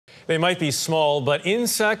They might be small, but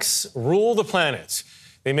insects rule the planet.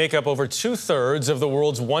 They make up over 2/3 of the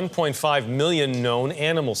world's 1.5 million known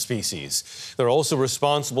animal species. They're also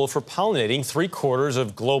responsible for pollinating 3/4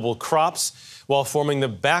 of global crops while forming the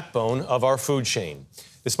backbone of our food chain.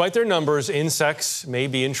 Despite their numbers, insects may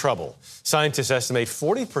be in trouble. Scientists estimate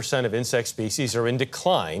 40% of insect species are in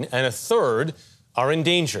decline and 1/3 are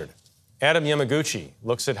endangered. Adam Yamaguchi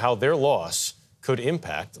looks at how their loss could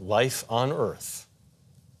impact life on Earth.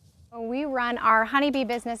 We run our honeybee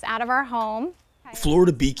business out of our home.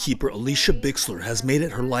 Florida beekeeper Alicia Bixler has made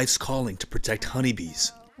it her life's calling to protect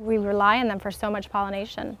honeybees. We rely on them for so much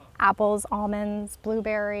pollination. Apples, almonds,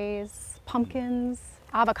 blueberries, pumpkins,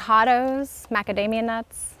 avocados, macadamia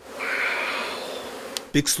nuts.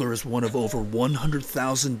 Bixler is one of over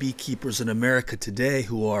 100,000 beekeepers in America today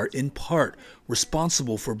who are, in part,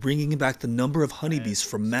 responsible for bringing back the number of honeybees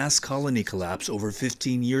from mass colony collapse over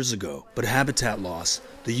 15 years ago. But habitat loss,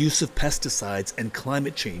 the use of pesticides, and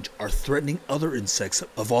climate change are threatening other insects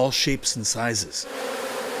of all shapes and sizes.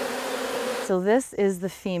 So this is the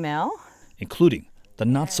female, including the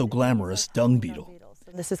not-so-glamorous dung beetle.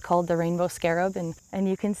 This is called the rainbow scarab, and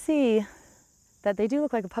you can see that they do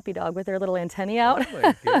look like a puppy dog with their little antennae out. Oh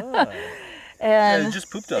my God. And yeah, it just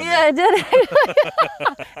pooped on me. Yeah, it did.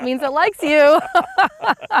 It means it likes you.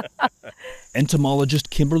 Entomologist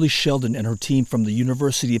Kimberly Sheldon and her team from the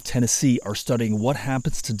University of Tennessee are studying what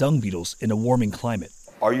happens to dung beetles in a warming climate.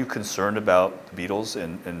 Are you concerned about beetles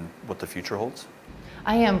and what the future holds?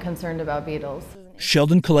 I am concerned about beetles.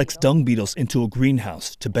 Sheldon collects dung beetles into a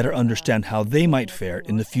greenhouse to better understand how they might fare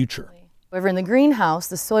in the future. However, in the greenhouse,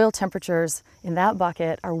 the soil temperatures in that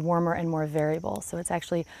bucket are warmer and more variable, so it's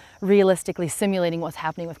actually realistically simulating what's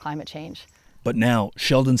happening with climate change. But now,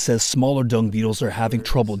 Sheldon says smaller dung beetles are having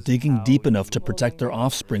trouble digging deep enough to protect their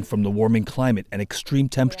offspring from the warming climate and extreme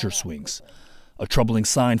temperature swings. A troubling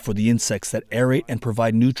sign for the insects that aerate and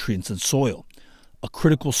provide nutrients in soil, a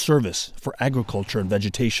critical service for agriculture and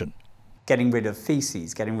vegetation. Getting rid of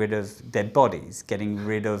feces, getting rid of dead bodies, getting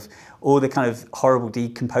rid of all the kind of horrible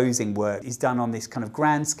decomposing work is done on this kind of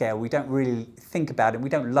grand scale. We don't really think about it. We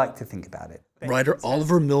don't like to think about it. Writer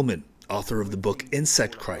Oliver Millman, author of the book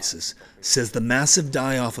Insect Crisis, says the massive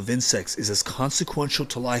die-off of insects is as consequential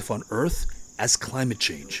to life on Earth as climate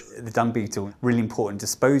change. The dung beetle, really important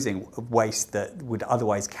disposing of waste that would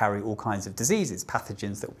otherwise carry all kinds of diseases,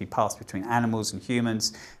 pathogens that would be passed between animals and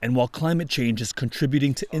humans. And while climate change is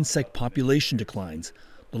contributing to insect population declines,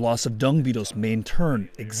 the loss of dung beetles may in turn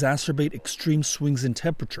exacerbate extreme swings in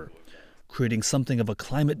temperature, creating something of a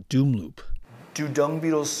climate doom loop. Do dung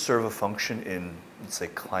beetles serve a function in, let's say,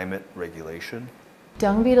 climate regulation?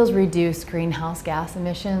 Dung beetles reduce greenhouse gas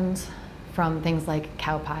emissions from things like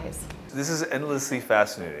cow pies. This is endlessly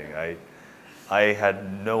fascinating. I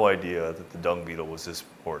had no idea that the dung beetle was this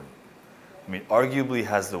important. I mean, arguably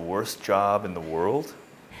has the worst job in the world.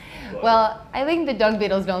 Well, I think the dung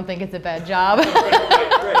beetles don't think it's a bad job.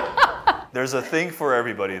 Great. There's a thing for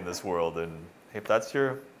everybody in this world, and if that's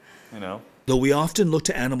your, Though we often look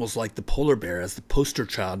to animals like the polar bear as the poster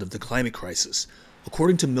child of the climate crisis,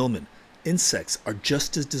 according to Millman, insects are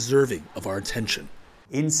just as deserving of our attention.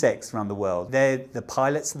 Insects around the world, they're the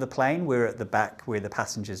pilots of the plane. We're at the back, we're the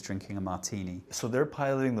passengers drinking a martini. So they're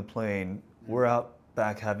piloting the plane, we're out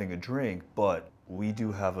back having a drink, but we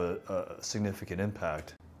do have a significant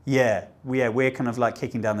impact. Yeah, we're kind of like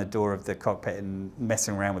kicking down the door of the cockpit and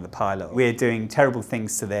messing around with the pilot. We're doing terrible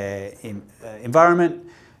things to their environment,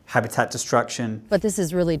 habitat destruction. But this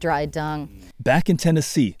is really dry dung. Back in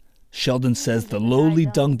Tennessee, Sheldon says the lowly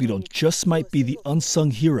dung beetle just might be the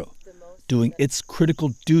unsung hero, doing its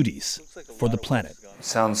critical duties for the planet.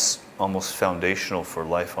 Sounds almost foundational for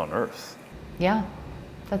life on Earth. Yeah,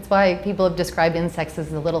 that's why people have described insects as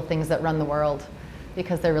the little things that run the world,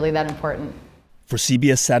 because they're really that important. For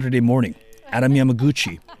CBS Saturday Morning, Adam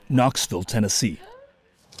Yamaguchi, Knoxville, Tennessee.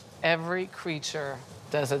 Every creature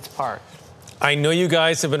does its part. I know you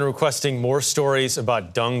guys have been requesting more stories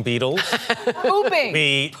about dung beetles.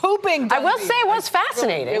 Pooping. Pooping. I will say it was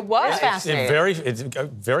fascinating. It was fascinating. It's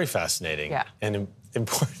very fascinating. Yeah. And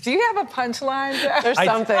important. Do you have a punchline? There's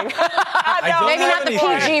something. Maybe not the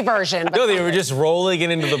PG version. No, they were just rolling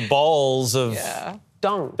it into the balls of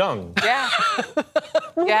dung. Yeah.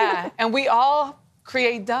 Yeah. And we all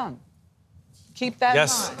create dung. Keep that in mind.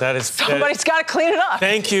 Yes, that is. Somebody's got to clean it up.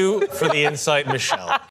 Thank you for the insight, Michelle.